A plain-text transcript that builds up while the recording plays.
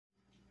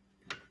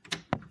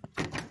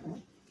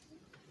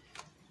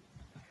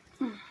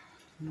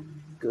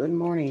Good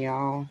morning,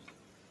 y'all.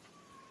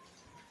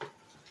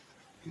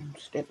 I'm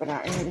stepping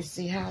out here to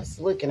see how it's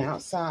looking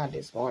outside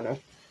this morning.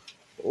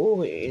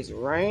 Oh, it is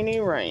rainy.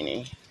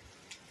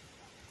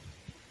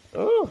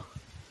 Oh,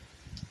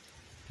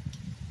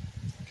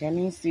 can't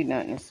even see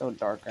nothing. It's so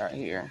dark out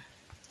here.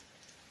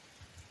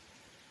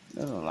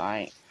 Little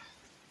light.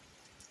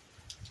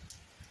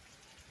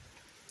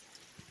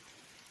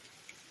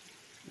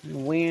 The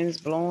wind's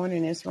blowing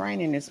and it's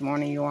raining this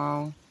morning, you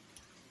all.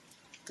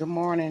 Good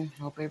morning.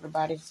 Hope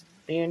everybody's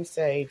being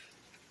safe.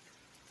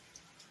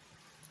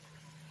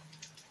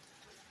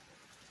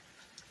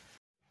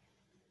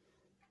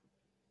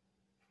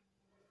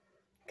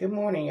 Good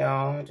morning,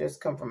 y'all. I just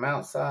come from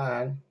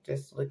outside,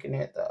 just looking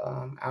at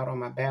the out on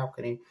my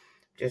balcony,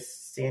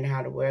 just seeing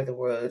how the weather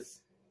was,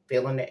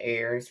 feeling the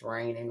air. It's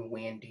raining,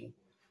 windy,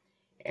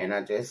 and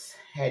I just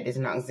had this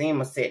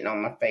Noxzema sitting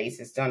on my face.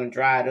 It's done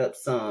dried up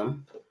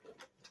some.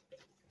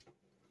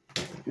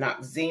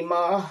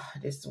 Noxzema.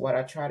 This is what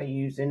I try to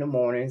use in the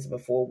mornings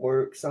before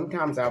work.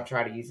 Sometimes I'll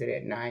try to use it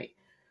at night.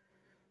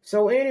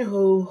 So,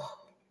 anywho,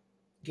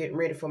 getting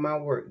ready for my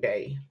work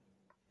day.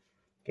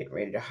 Getting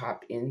ready to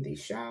hop in the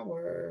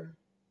shower.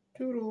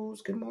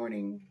 Toodles, good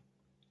morning.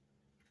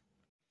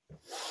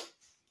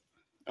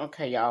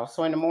 Okay, y'all.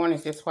 So in the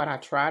mornings, this is what I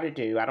try to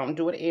do. I don't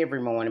do it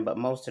every morning, but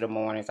most of the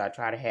mornings I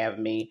try to have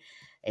me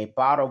a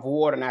bottle of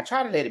water. And I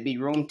try to let it be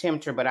room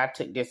temperature, but I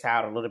took this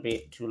out a little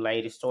bit too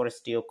late. It's sort of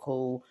still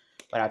cool,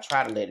 but I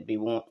try to let it be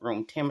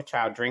room temperature.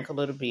 I'll drink a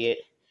little bit,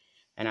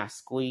 and I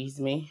squeeze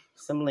me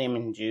some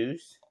lemon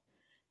juice.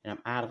 And I'm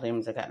out of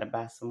lemons. I got to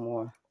buy some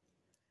more.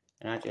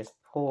 And I just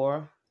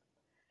pour.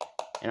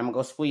 And I'm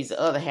going to squeeze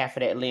the other half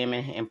of that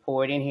lemon and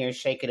pour it in here,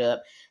 shake it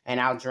up, and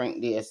I'll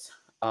drink this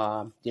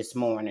this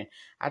morning.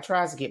 I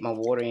try to get my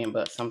water in,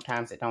 but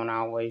sometimes it don't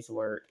always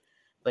work.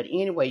 But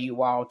anyway,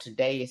 you all,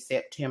 today is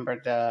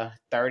September the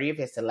 30th.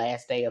 It's the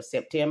last day of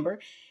September.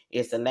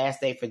 It's the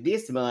last day for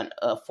this month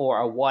for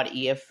a What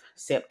If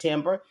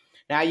September.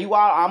 Now, you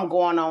all, I'm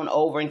going on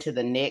over into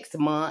the next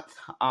month.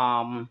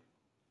 And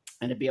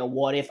it'll be a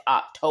What If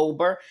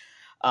October.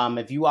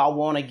 If you all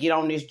want to get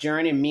on this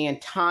journey, me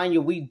and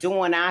Tanya, we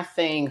doing our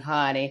thing,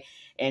 honey.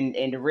 And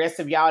the rest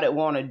of y'all that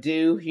want to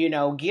do, you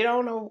know, get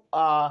on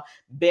a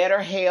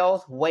better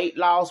health, weight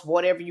loss,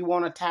 whatever you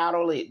want to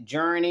title it,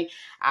 journey.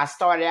 I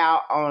started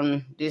out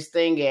on this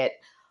thing at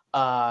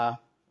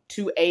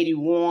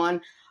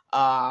 281.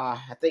 I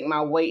think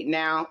my weight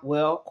now,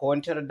 well,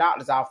 according to the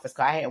doctor's office,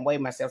 because I hadn't weighed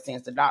myself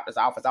since the doctor's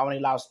office, I only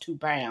lost 2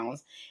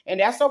 pounds.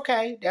 And that's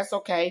okay. That's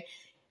okay.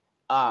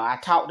 I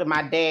talked to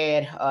my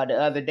dad the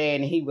other day,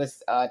 and he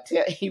was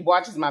he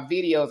watches my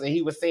videos, and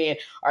he was saying,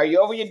 "Are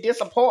you over your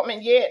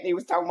disappointment yet?" And he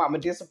was talking about my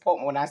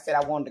disappointment when I said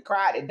I wanted to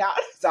cry at the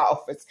doctor's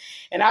office,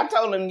 and I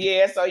told him,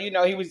 "Yeah." So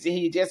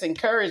he just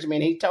encouraged me,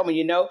 and he told me,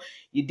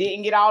 you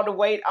didn't get all the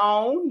weight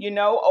on,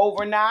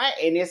 overnight,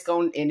 and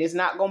it's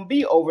not gonna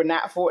be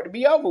overnight for it to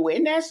be over with,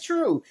 and that's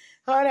true,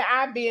 honey.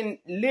 I've been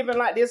living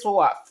like this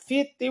for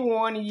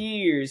 51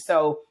 years,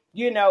 so.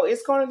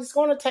 It's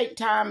gonna take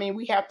time, and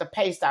we have to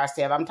pace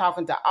ourselves. I'm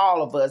talking to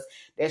all of us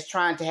that's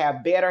trying to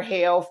have better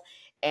health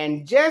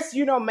and just,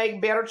 make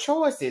better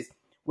choices.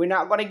 We're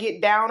not going to get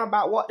down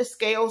about what the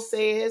scale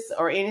says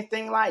or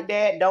anything like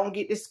that. Don't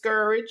get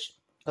discouraged,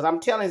 because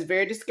I'm telling you, it's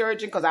very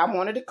discouraging, because I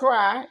wanted to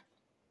cry,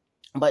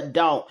 but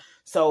don't.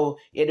 So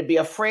it'll be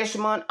a fresh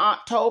month,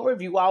 October.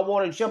 If you all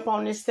want to jump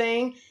on this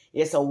thing,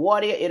 it's a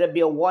what if. It'll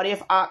be a What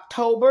If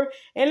October,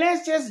 and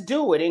let's just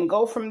do it and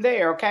go from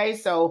there. Okay,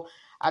 so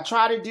I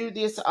try to do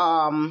this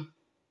lemon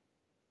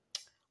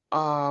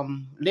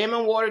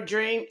water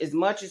drink as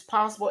much as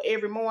possible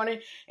every morning.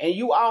 And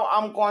you all,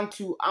 I'm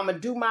gonna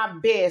do my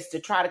best to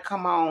try to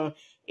come on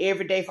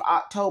every day for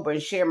October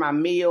and share my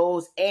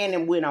meals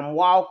and when I'm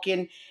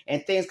walking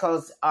and things,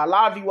 because a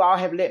lot of you all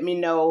have let me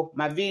know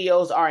my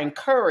videos are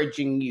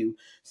encouraging you.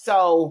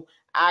 So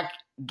I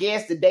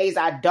guess the days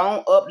I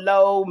don't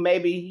upload,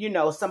 maybe,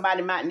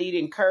 somebody might need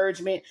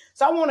encouragement.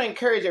 So I want to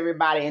encourage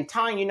everybody. And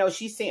Tanya,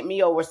 she sent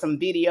me over some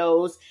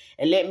videos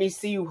and let me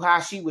see how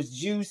she was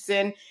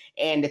juicing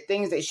and the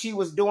things that she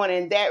was doing.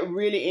 And that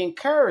really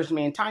encouraged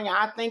me. And Tanya,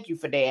 I thank you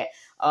for that.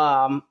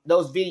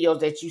 Those videos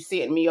that you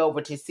sent me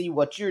over to see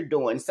what you're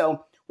doing.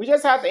 So we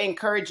just have to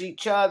encourage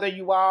each other,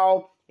 you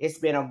all. It's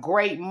been a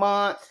great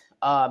month.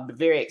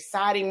 Very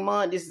exciting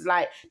month.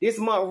 This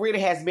month really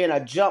has been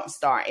a jump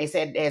start.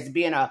 It has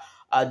been a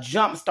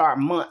jumpstart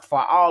month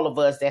for all of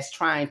us that's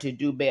trying to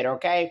do better,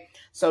 okay?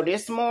 So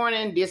this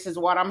morning, this is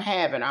what I'm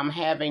having. I'm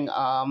having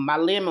my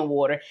lemon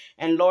water,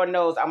 and Lord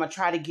knows I'm going to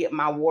try to get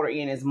my water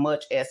in as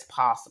much as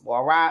possible,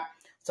 all right?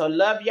 So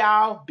love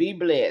y'all. Be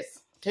blessed.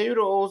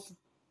 Toodles.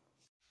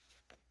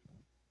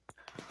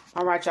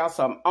 All right, y'all.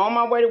 So I'm on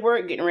my way to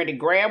work, getting ready to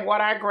grab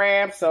what I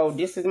grab. So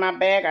this is my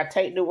bag I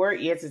take to work.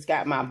 Yes, it's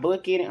got my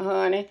book in it,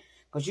 honey.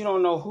 Because you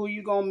don't know who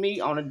you're going to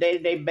meet on a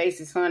day-to-day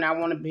basis, honey. I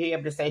want to be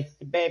able to say,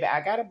 baby,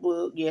 I got a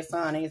book. Yes,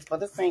 honey, it's for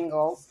the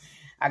singles.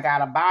 I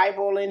got a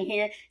Bible in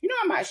here.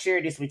 I might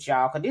share this with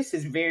y'all because this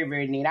is very,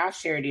 very neat. I'll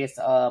share this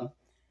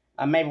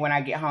maybe when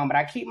I get home. But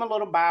I keep my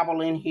little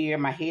Bible in here,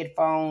 my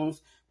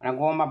headphones. When I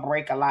go on my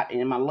break a lot,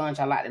 and in my lunch,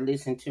 I like to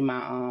listen to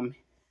my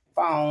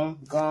phone,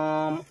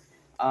 gum,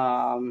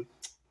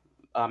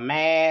 a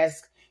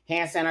mask,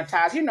 hand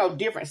sanitizer, you know,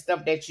 different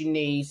stuff that you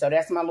need. So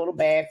that's my little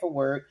bag for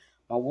work.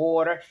 My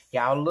water.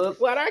 Y'all look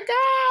what I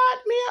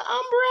got. Me an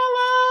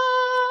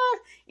umbrella.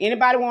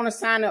 Anybody want to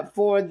sign up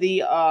for the,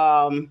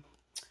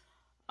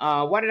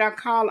 what did I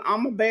call it?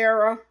 Umbrella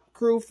bearer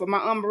crew for my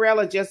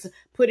umbrella? Just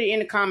put it in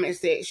the comment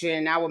section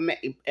and I will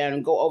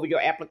and go over your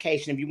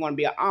application if you want to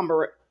be an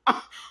umbrella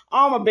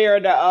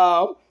bearer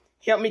to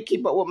help me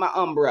keep up with my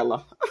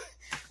umbrella.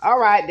 All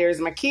right,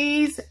 there's my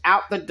keys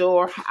out the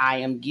door. I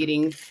am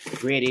getting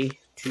ready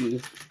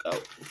to go.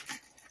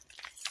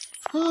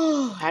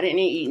 Oh, I didn't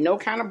eat no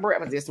kind of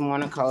breakfast this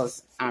morning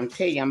because I'm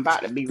telling you, I'm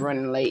about to be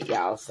running late,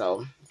 y'all.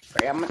 So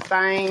grab my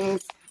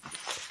things.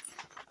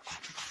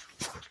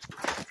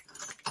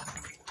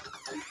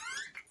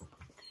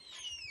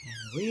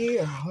 And we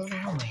are on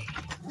our way.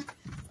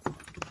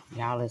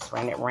 Y'all, this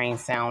rain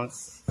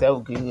sounds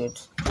so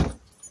good.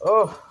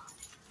 Oh,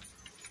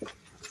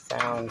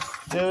 sounds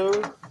so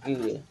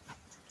good.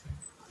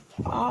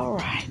 All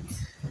right.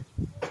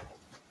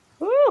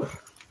 Woo.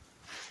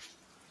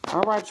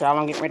 All right, y'all.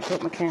 I'm getting ready to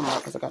put my camera up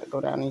because I got to go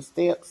down these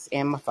steps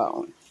and my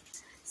phone.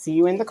 See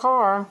you in the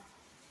car.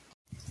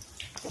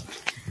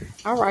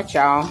 All right,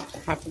 y'all.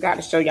 I forgot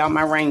to show y'all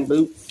my rain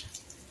boots.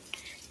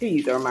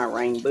 These are my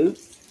rain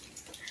boots.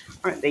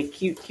 Aren't they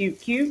cute, cute,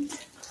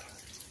 cute?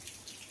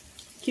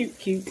 Cute,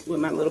 cute with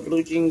my little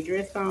blue jean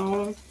dress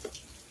on.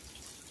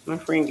 My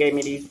friend gave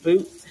me these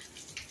boots.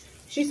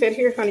 She said,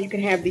 here, honey, you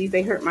can have these.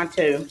 They hurt my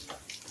toe.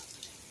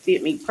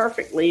 Fit me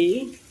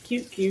perfectly.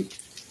 Cute, cute.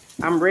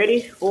 I'm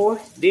ready for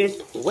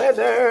this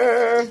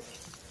weather.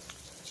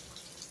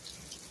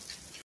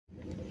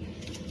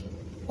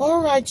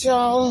 All right,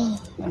 y'all.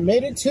 I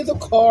made it to the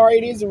car.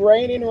 It is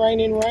raining,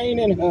 raining,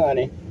 raining,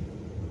 honey.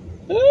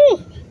 Ooh.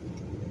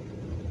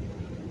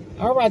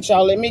 All right,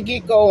 y'all. Let me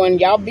get going.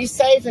 Y'all be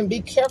safe and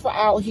be careful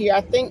out here.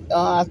 I think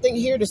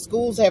here the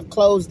schools have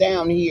closed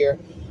down here,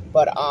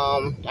 but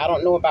I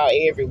don't know about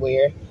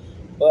everywhere.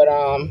 But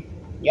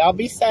y'all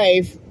be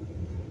safe.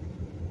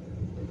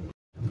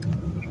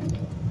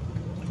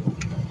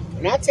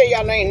 And I tell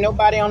y'all, there ain't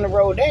nobody on the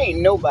road. There ain't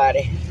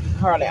nobody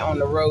hardly on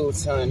the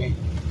roads, honey.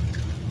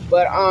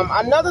 But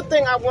another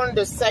thing I wanted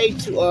to say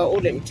to, oh,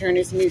 let me turn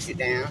this music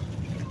down.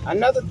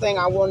 Another thing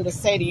I wanted to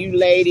say to you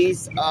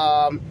ladies,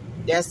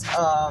 that's,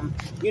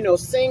 you know,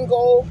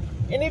 single.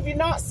 And if you're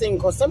not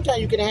single, sometimes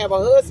you can have a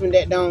husband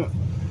that don't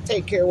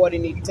take care of what he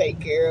need to take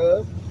care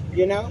of,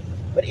 you know.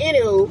 But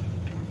anywho,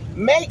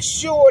 make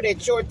sure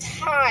that your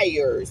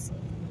tires,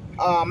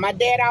 my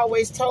dad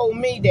always told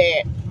me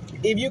that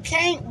if you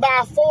can't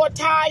buy 4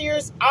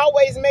 tires,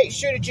 always make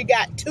sure that you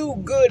got 2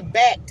 good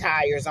back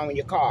tires on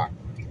your car.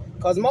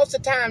 Because most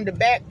of the time, the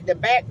back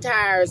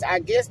tires, I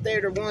guess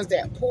they're the ones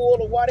that pull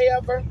or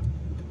whatever.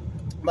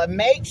 But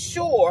make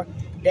sure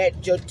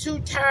that your 2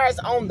 tires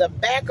on the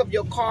back of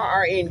your car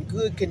are in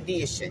good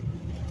condition.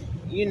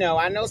 You know,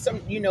 I know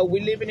some, you know,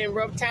 we're living in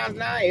rough times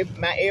now.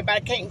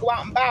 Everybody can't go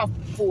out and buy a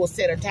full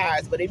set of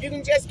tires. But if you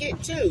can just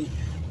get 2,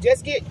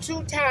 just get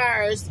 2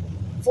 tires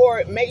for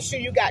it. Make sure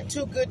you got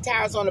 2 good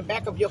tires on the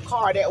back of your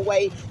car. That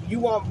way you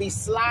won't be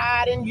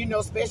sliding, you know,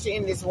 especially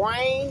in this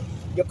rain.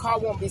 Your car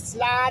won't be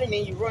sliding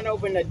and you run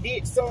over in a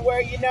ditch somewhere,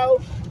 you know.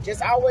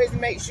 Just always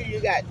make sure you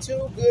got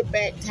 2 good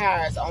back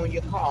tires on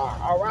your car,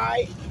 all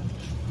right?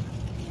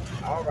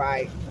 All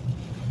right.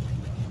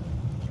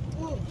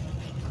 Whew.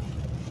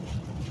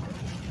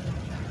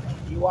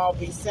 You all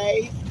be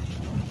safe.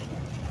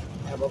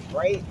 Have a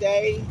great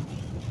day.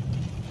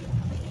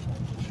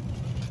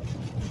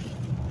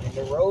 And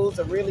the roads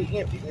are really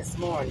empty this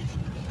morning.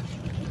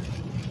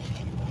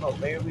 Hope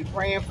everybody be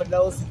praying for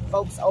those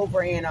folks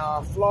over in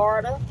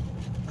Florida.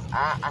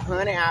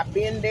 Honey, I've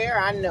been there.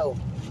 I know.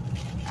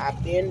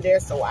 I've been there,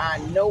 so I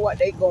know what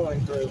they're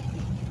going through.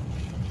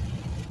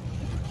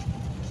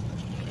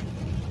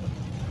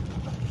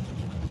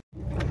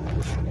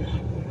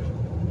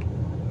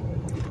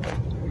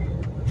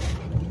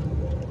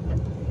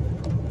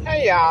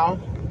 Hey, y'all.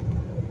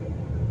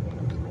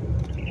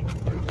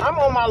 I'm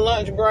on my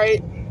lunch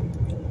break.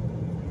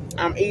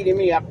 I'm eating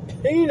me a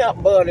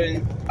peanut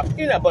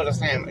butter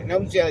sandwich.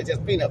 No jelly,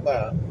 just peanut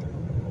butter.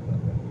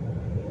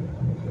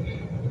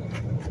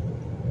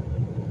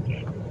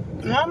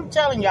 And I'm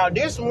telling y'all,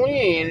 this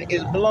wind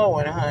is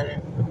blowing, honey.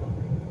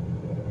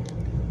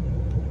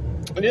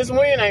 This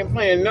wind ain't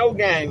playing no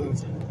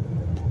games.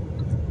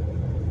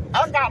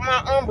 I got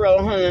my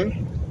umbrella,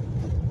 honey.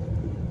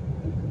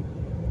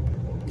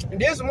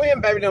 This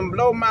wind, baby, done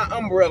blow my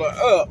umbrella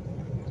up.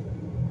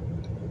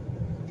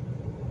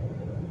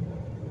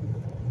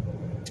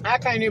 I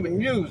can't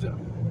even use it.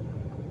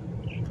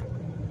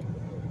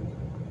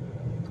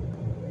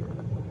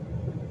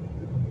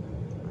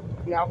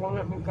 Y'all won't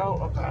let me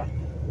go? Okay.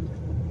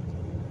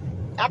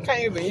 I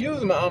can't even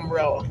use my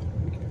umbrella.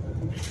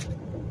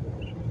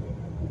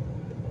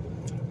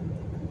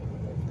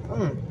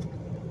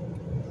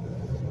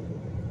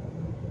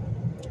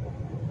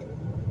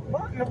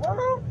 What in the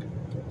world?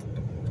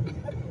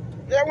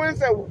 That wind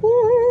said,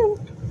 woo!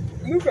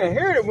 You can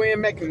hear the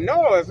wind making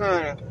noise,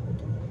 honey.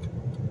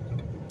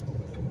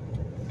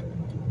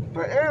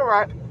 But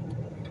anyway,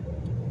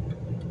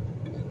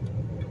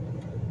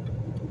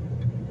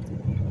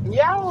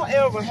 y'all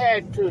ever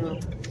had to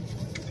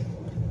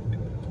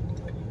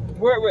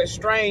work with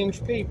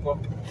strange people?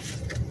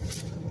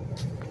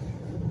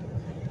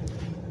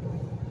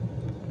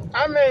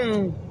 I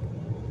mean,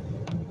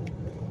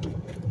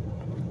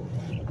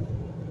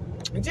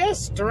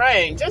 just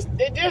strange.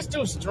 They just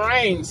do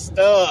strange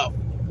stuff.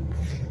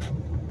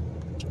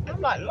 I'm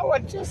like,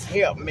 Lord, just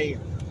help me.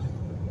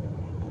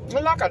 It's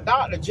like a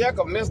Dr.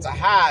 Jekyll, Mr.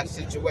 Hyde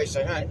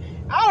situation, honey.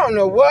 I don't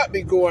know what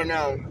be going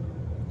on.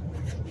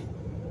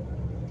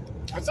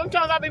 And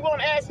sometimes I be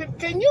wanting to ask people,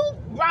 can you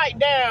write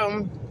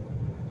down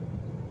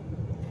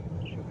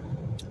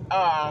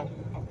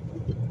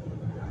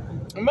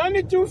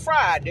Monday through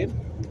Friday,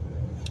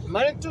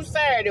 Monday through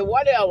Saturday,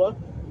 whatever,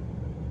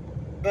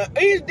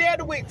 each day of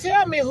the week,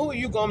 tell me who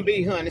you gonna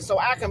be, honey, so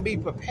I can be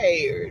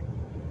prepared.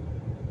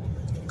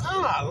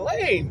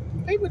 Golly,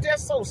 people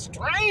just so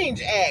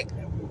strange acting.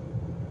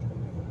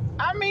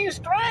 I mean,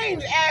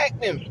 strange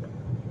acting.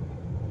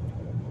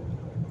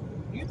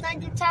 You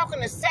think you're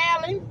talking to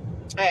Sally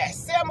at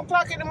 7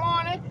 o'clock in the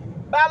morning?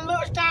 By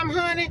lunchtime,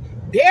 honey,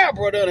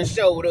 Deborah done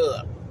showed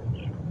up.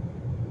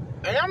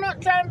 And I'm not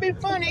trying to be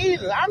funny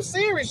either. I'm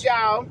serious,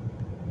 y'all.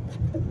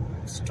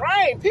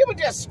 Strange. People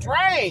just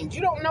strange. You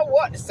don't know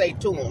what to say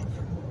to them.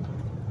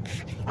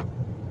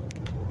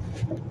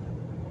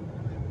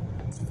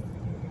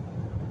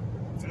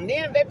 And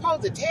then if they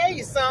supposed to tell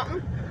you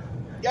something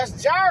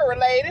that's job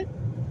related,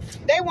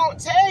 they won't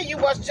tell you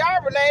what's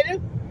job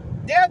related.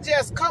 They'll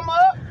just come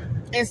up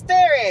and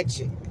stare at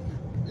you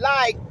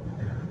like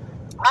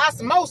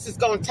osmosis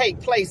gonna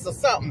take place or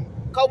something.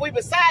 Cause we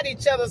beside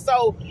each other,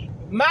 so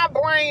my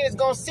brain is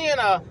gonna send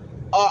a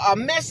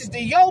message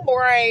to your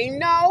brain.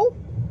 No.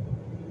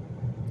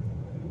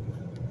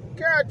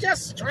 Girl,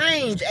 just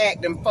strange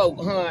acting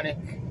folk, honey.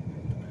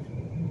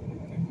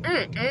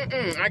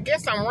 I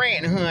guess I'm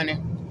ranting, honey.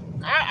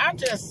 I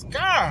just,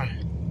 God.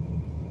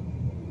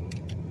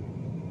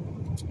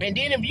 And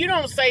then if you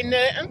don't say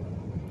nothing,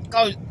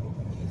 because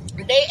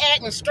they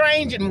acting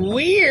strange and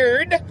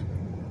weird,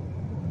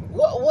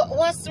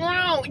 what's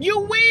wrong? You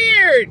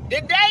weird.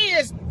 The day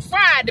is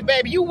Friday,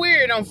 baby. You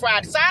weird on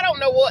Friday, so I don't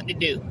know what to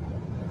do.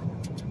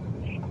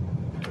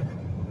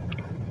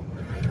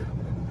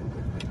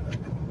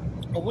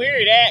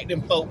 Weird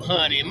acting folk,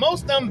 honey.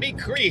 Most of them be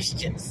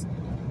Christians.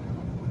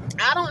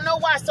 I don't know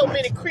why so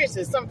many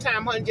Christians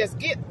sometimes, honey, just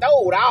get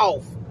thrown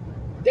off.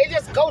 They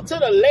just go to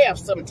the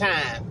left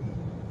sometimes.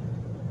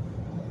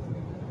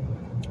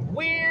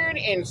 Weird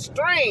and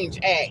strange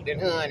acting,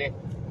 honey.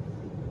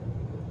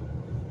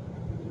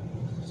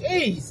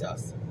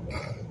 Jesus.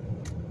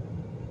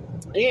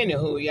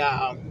 Anywho,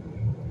 y'all.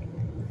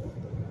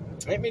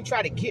 Let me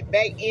try to get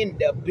back in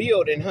the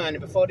building, honey,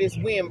 before this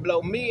wind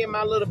blow me and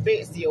my little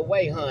Betsy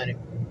away, honey.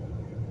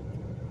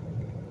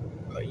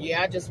 But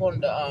yeah, I just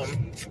wanted to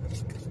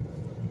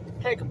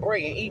take a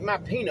break and eat my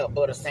peanut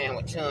butter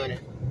sandwich, honey,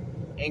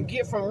 and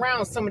get from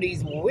around some of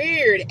these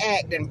weird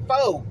acting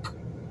folk.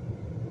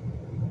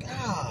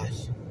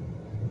 Gosh.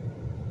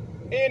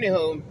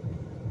 Anywho,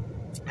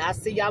 I'll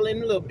see y'all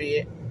in a little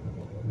bit.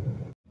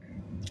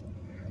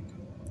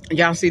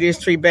 Y'all see this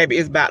tree, baby?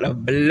 It's about to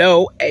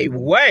blow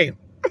away.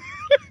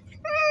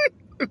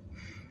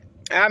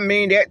 I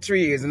mean, that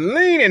tree is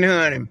leaning,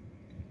 honey.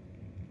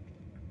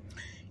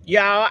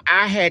 Y'all,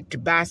 I had to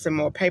buy some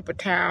more paper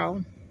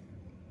towel.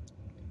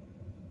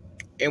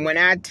 And when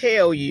I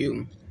tell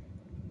you,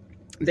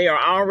 they are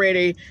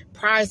already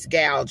price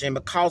gouging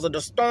because of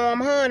the storm,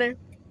 honey.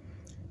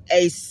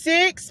 A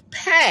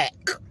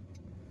 6-pack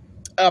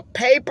of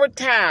paper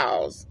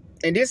towels.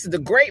 And this is the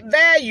Great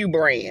Value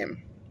brand.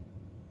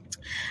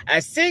 A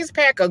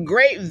 6-pack of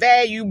Great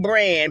Value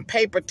brand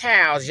paper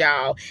towels,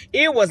 y'all.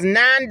 It was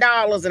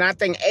 $9 and I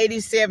think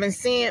 87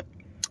 cents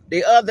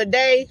the other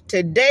day.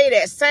 Today,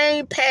 that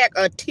same pack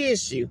of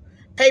tissue,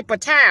 paper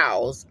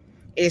towels,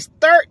 is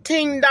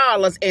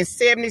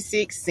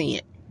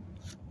 $13.76.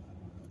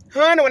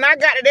 Honey, when I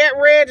got to that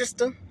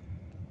register,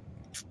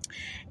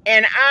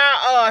 and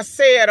I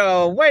said,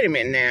 wait a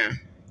minute now,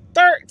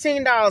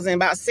 $13 and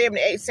about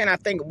 78 cents, I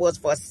think it was,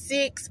 for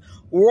 6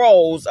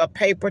 rolls of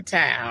paper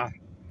towel.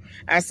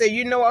 I said,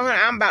 you know what, honey,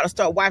 I'm about to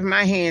start wiping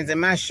my hands in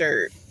my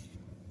shirt.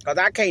 Because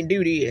I can't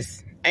do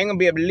this. I ain't going to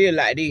be able to live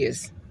like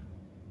this.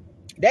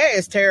 That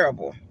is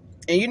terrible.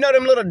 And you know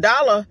them little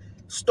dollar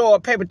store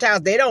paper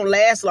towels, they don't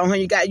last long.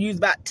 You got to use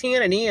about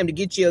 10 of them to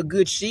get you a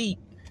good sheet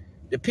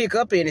to pick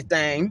up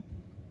anything.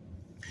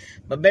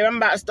 But, baby, I'm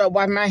about to start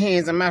wiping my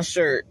hands in my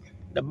shirt,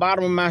 the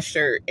bottom of my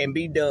shirt, and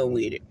be done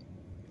with it.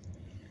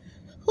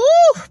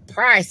 Whew,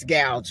 price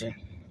gouging.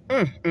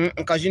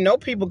 Because you know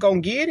people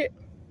going to get it.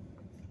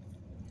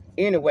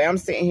 Anyway, I'm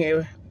sitting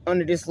here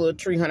under this little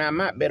tree, honey. I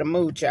might better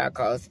move, child,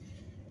 because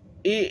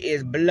it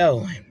is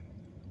blowing.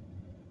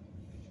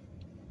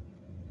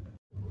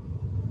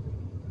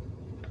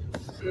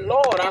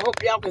 Lord, I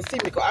hope y'all can see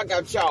me because I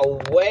got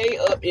y'all way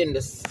up in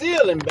the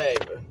ceiling,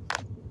 baby.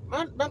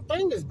 My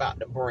thing is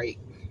about to break.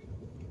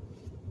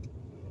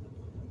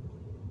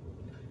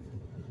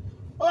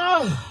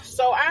 Oh,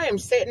 so I am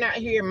sitting out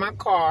here in my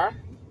car.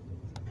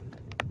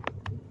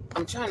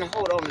 I'm trying to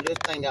hold on to this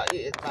thing out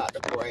here. It's about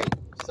to break.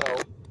 So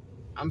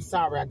I'm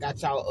sorry I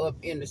got y'all up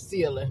in the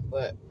ceiling,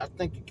 but I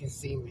think you can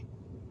see me.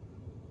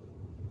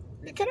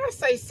 Can I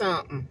say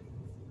something?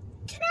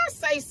 Can I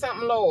say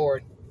something,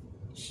 Lord?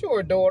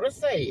 Sure, daughter,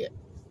 say it.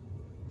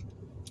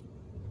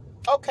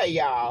 Okay,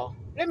 y'all.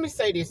 Let me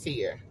say this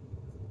here.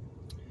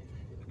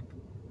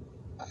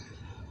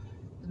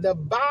 The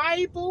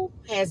Bible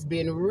has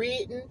been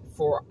written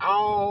for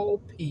all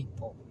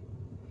people.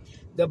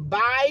 The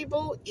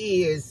Bible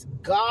is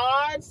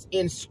God's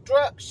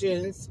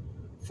instructions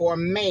for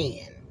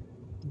man.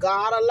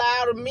 God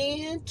allowed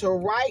men to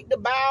write the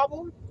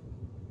Bible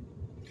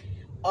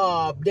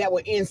that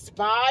were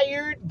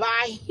inspired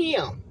by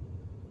him.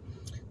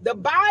 The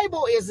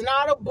Bible is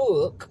not a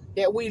book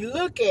that we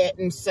look at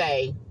and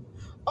say,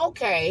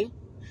 okay,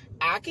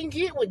 I can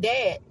get with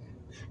that.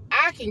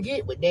 I can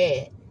get with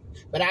that.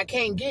 But I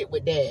can't get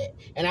with that.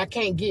 And I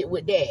can't get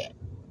with that.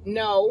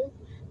 No,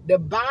 the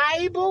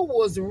Bible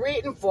was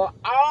written for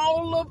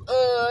all of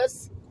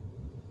us.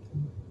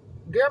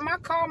 Girl, my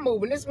car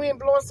moving. This wind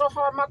blowing so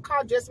hard, my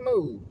car just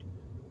moved.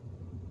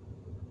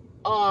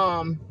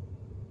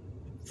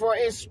 For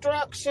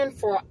instruction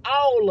for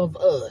all of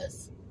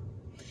us.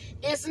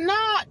 It's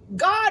not,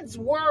 God's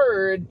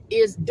word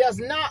does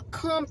not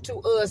come to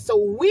us so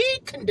we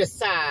can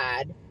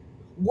decide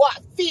what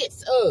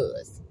fits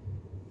us.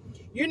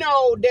 You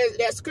know,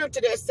 that scripture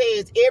that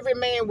says every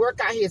man work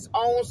out his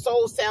own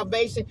soul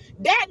salvation.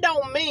 That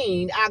don't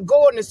mean I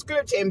go in the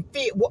scripture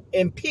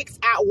and picks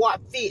out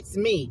what fits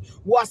me,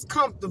 what's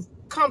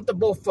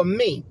comfortable for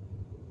me.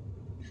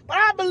 But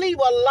I believe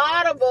a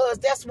lot of us,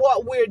 that's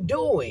what we're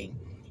doing.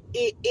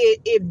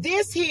 If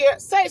this here,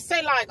 say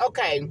like,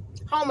 okay,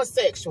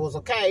 homosexuals,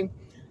 okay?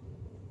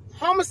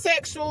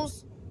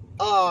 Homosexuals,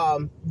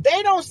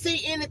 they don't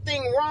see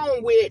anything wrong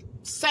with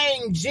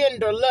same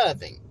gender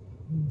loving.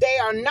 They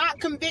are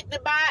not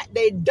convicted by it.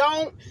 They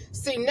don't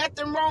see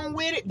nothing wrong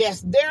with it.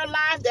 That's their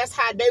life. That's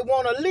how they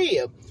want to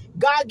live.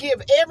 God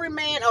give every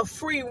man a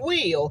free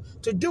will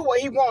to do what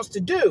he wants to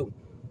do.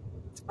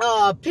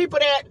 People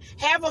that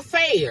have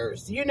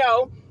affairs, you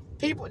know,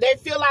 people, they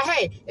feel like,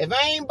 hey, if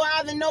I ain't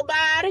bothering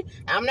nobody,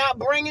 I'm not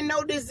bringing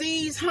no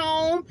disease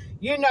home,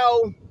 you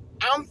know,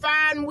 I'm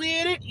fine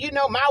with it. You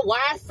know, my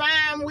wife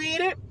fine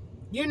with it.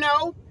 You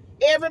know,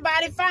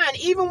 everybody fine.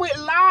 Even with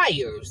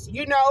liars,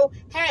 you know,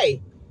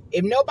 hey,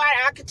 if nobody,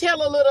 I could tell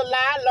a little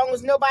lie, as long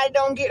as nobody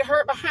don't get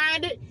hurt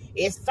behind it,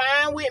 it's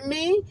fine with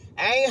me.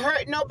 I ain't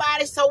hurt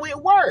nobody, so it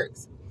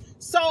works.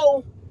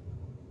 So,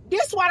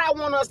 this is what I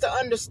want us to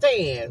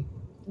understand.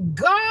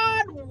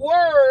 God's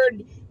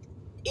word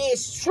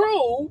is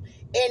true,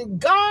 and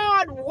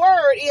God's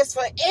word is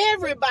for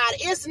everybody.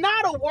 It's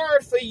not a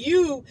word for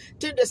you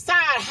to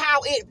decide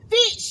how it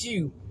fits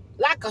you,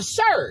 like a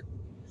shirt.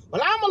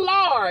 Well, I'm a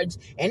large,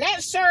 and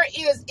that shirt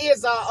is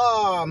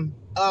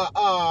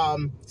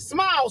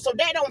small, so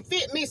that don't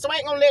fit me, so I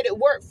ain't gonna let it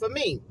work for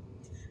me.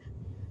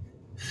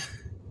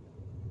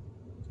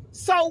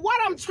 So what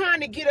I'm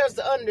trying to get us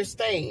to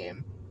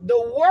understand, the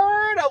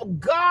word of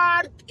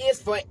God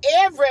is for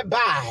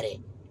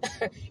everybody.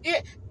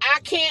 I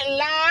can't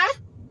lie.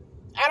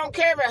 I don't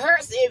care if it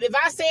hurts. If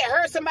I say it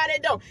hurts somebody,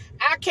 it don't.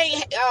 I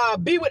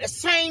can't be with the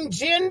same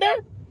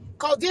gender,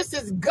 because this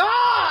is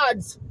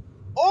God's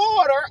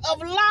order of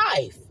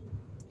life.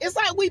 It's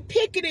like we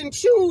picking and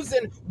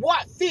choosing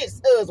what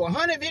fits us. Well,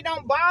 honey, if it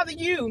don't bother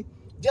you,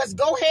 just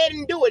go ahead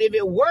and do it. If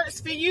it works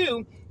for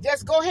you,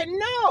 just go ahead and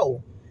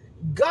know.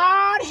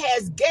 God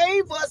has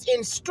gave us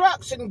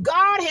instruction.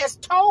 God has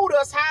told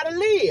us how to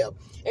live.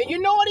 And you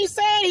know what he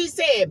said? He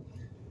said,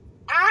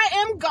 I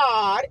am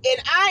God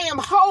and I am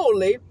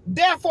holy.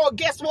 Therefore,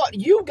 guess what?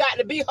 You got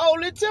to be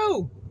holy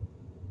too.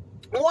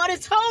 What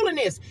is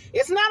holiness?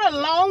 It's not a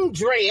long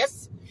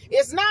dress.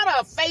 It's not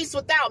a face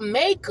without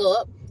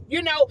makeup.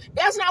 You know,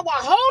 that's not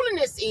what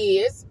holiness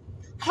is.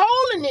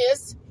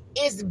 Holiness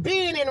is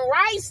being in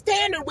right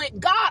standard with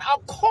God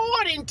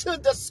according to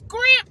the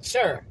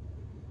scripture.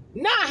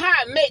 Not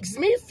how it makes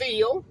me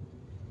feel.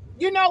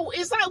 You know,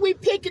 it's like we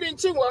pick it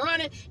into, well,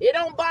 honey, it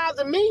don't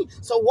bother me.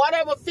 So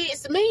whatever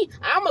fits me,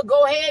 I'm going to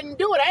go ahead and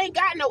do it. I ain't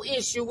got no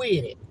issue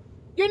with it.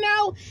 You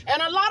know,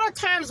 and a lot of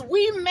times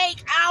we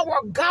make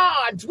our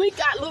gods. We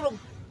got little,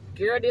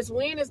 girl, this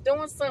wind is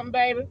doing something,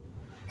 baby.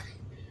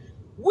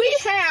 We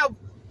have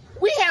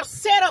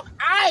set up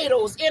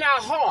idols in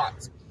our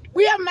hearts.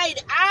 We have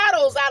made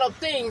idols out of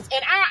things,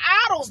 and our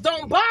idols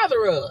don't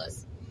bother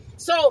us.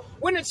 So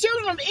when the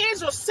children of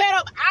Israel set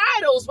up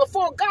idols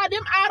before God,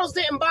 them idols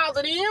didn't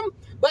bother them,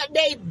 but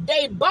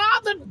they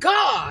bothered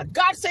God.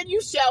 God said,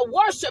 you shall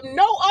worship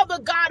no other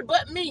God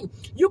but me.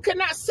 You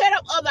cannot set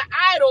up other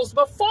idols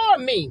before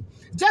me.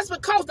 Just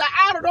because the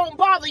idol don't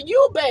bother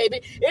you,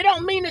 baby, it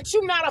don't mean that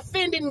you're not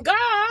offending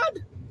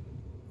God.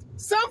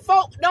 Some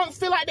folk don't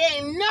feel like there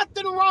ain't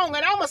nothing wrong,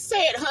 and I'ma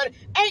say it, honey.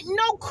 Ain't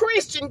no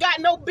Christian got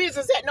no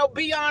business at no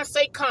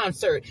Beyonce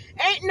concert.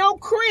 Ain't no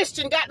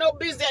Christian got no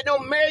business at no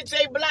Mary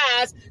J.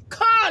 Blige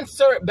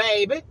concert,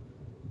 baby.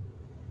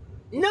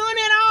 None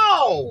at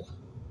all.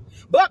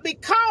 But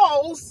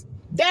because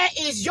that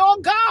is your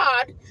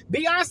God,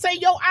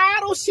 Beyonce your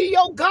idol, she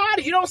your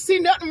God, you don't see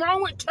nothing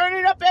wrong with turning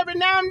it up every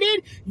now and then,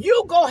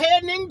 you go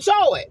ahead and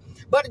enjoy it.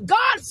 But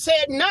God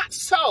said not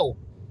so.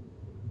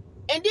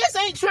 And this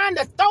ain't trying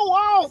to throw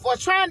off or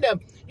trying to,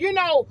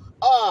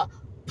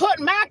 put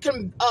my,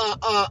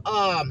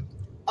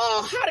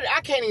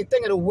 I can't even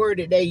think of the word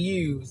that they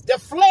use.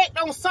 Deflect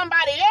on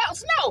somebody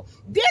else. No,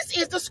 this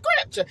is the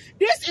scripture.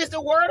 This is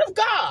the word of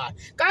God.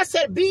 God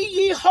said, be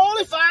ye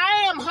holy, for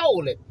I am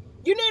holy.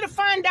 You need to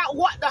find out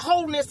what the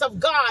holiness of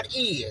God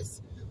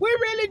is. We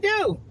really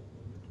do.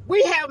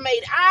 We have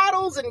made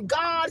idols and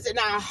gods in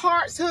our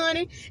hearts,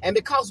 honey. And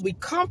because we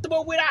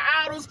comfortable with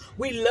our idols,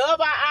 we love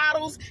our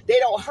idols. They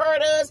don't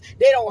hurt us.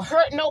 They don't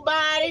hurt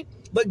nobody.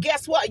 But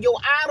guess what? Your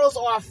idols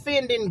are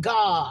offending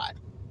God.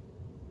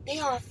 They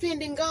are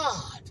offending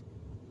God.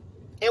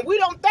 And we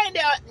don't think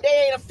they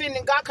ain't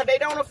offending God because they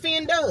don't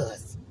offend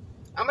us.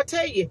 I'm going to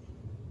tell you,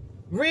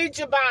 read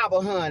your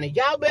Bible, honey.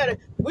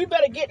 We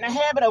better get in the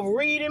habit of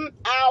reading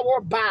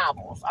our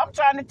Bibles. I'm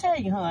trying to tell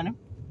you, honey.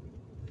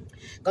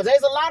 Because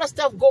there's a lot of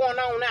stuff going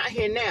on out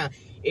here now.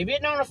 If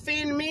it don't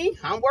offend me,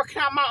 I'm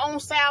working out my own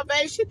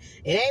salvation.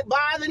 It ain't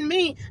bothering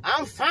me.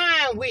 I'm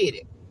fine with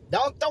it.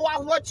 Don't throw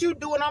off what you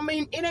doing. I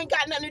mean, it ain't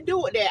got nothing to do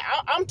with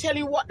that. I'm telling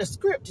you what the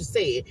scripture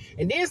said.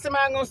 And then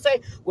somebody going to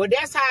say, well,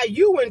 that's how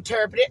you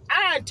interpret it.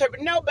 I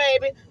interpret. No,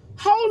 baby.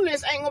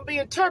 Holiness ain't going to be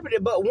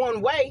interpreted but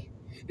one way.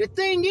 The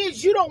thing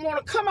is, you don't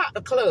want to come out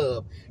the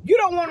club. You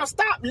don't want to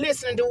stop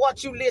listening to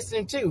what you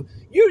listening to.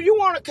 You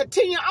want to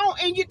continue on,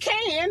 and you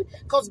can,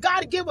 because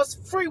God give us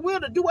free will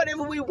to do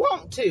whatever we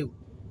want to.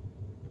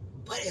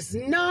 But it's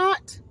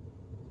not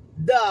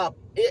the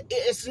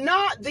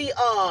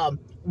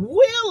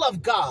will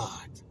of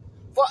God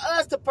for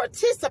us to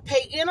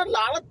participate in a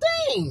lot of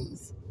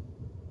things.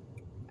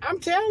 I'm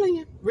telling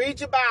you, read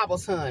your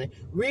Bibles, honey.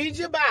 Read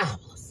your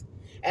Bibles.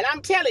 And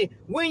I'm telling you,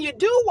 when you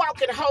do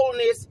walk in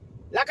holiness,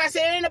 like I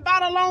said, it ain't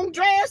about a long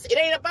dress. It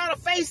ain't about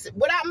a face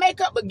without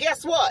makeup. But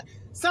guess what?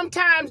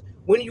 Sometimes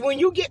when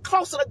you get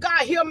closer to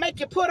God, he'll make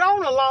you put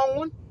on a long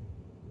one.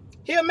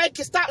 He'll make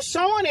you stop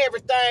showing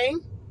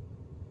everything.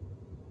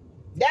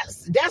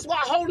 That's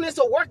why holiness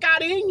will work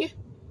out in you.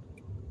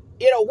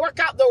 It'll work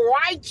out the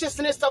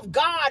righteousness of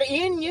God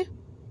in you.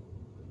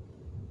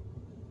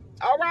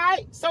 All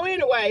right? So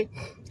anyway,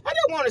 I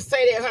just want to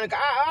say that, honey.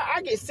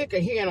 I get sick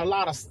of hearing a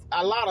lot of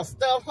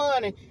stuff,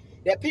 honey,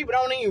 that people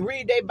don't even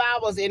read their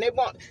Bibles, and they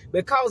want,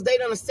 because they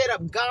done set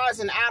up gods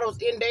and idols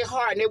in their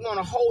heart, and they want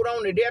to hold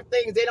on to their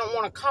things. They don't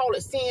want to call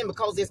it sin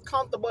because it's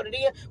comfortable to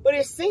them, but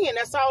it's sin.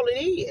 That's all it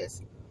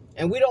is.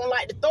 And we don't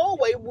like to throw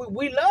away.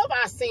 We love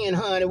our sin,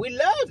 honey. We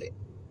love it.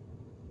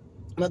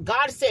 But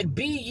God said,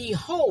 be ye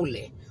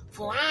holy,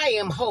 for I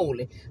am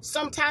holy.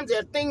 Sometimes there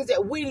are things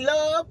that we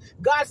love.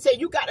 God said,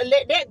 you got to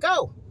let that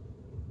go.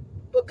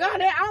 But God,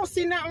 I don't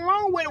see nothing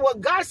wrong with it. What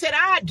God said,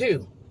 I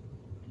do.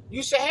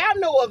 You should have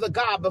no other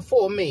God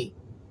before me.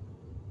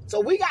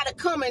 So we got to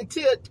come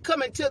into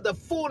the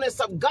fullness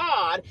of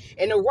God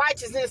and the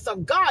righteousness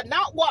of God,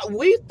 not what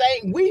we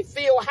think, we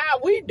feel, how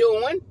we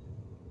doing.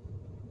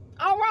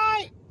 All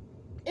right?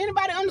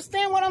 Anybody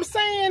understand what I'm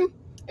saying?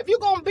 If you're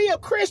going to be a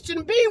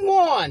Christian, be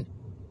one.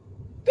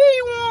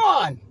 Be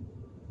one.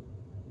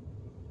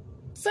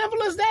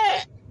 Simple as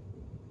that.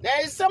 Now,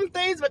 there's some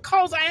things,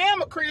 because I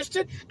am a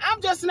Christian,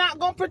 I'm just not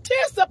going to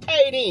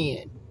participate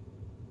in.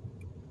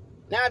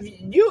 Now,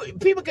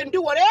 people can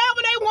do whatever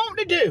they want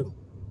to do.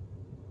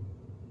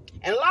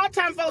 And a lot of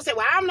times folks say,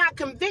 well, I'm not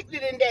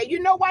convicted in that. You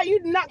know why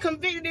you're not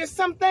convicted in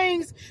some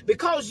things?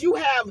 Because you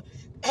have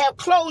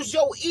closed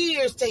your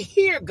ears to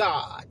hear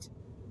God.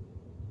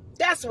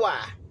 That's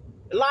why.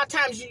 A lot of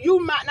times you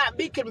might not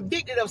be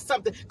convicted of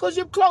something because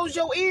you've closed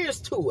your ears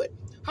to it.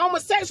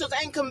 Homosexuals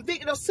ain't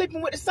convicted of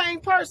sleeping with the same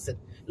person.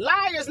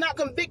 Liars not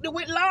convicted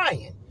with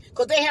lying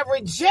because they have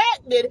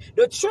rejected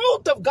the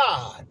truth of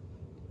God.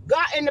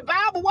 God, in the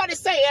Bible, what it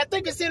say? I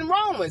think it's in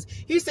Romans.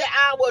 He said,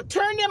 I will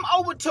turn them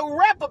over to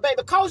reprobate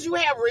because you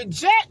have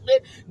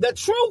rejected the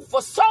truth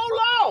for so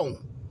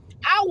long.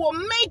 I will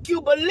make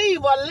you believe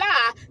a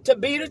lie to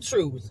be the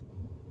truth.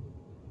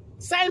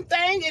 Same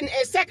thing in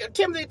 2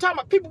 Timothy, talking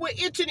about people with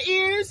itching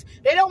ears.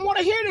 They don't want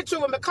to hear the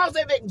truth. And because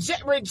they've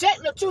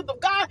rejected the truth of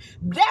God,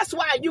 that's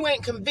why you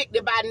ain't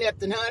convicted by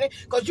nothing, honey.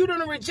 Because you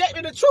done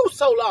rejected the truth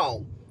so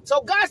long.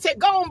 So God said,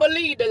 go and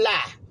believe the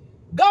lie.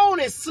 Go on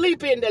and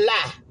sleep in the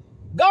lie.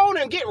 Go on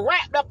and get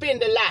wrapped up in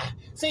the lie.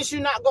 Since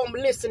you're not going to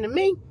listen to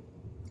me.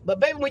 But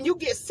baby, when you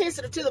get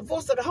sensitive to the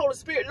voice of the Holy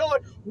Spirit,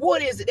 Lord,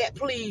 what is it that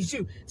pleased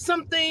you?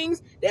 Some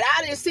things that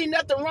I didn't see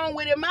nothing wrong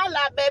with in my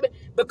life, baby,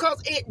 because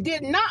it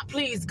did not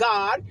please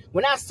God.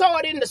 When I saw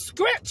it in the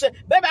scripture,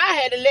 baby, I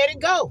had to let it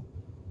go.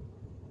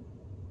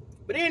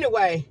 But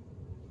anyway,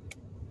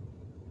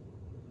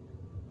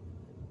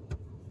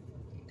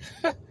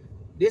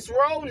 This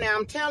road now,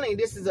 I'm telling you,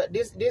 this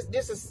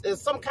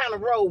is some kind of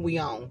road we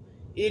on.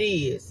 It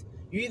is.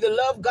 You either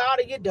love God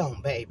or you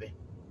don't, baby.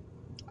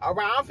 All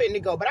right, I'm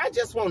finna go, but I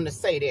just wanted to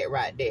say that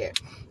right there.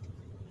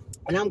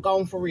 And I'm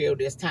going for real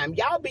this time.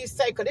 Y'all be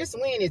safe, because this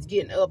wind is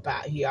getting up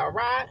out here, all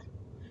right?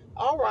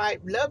 All right,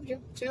 love you.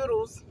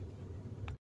 Toodles.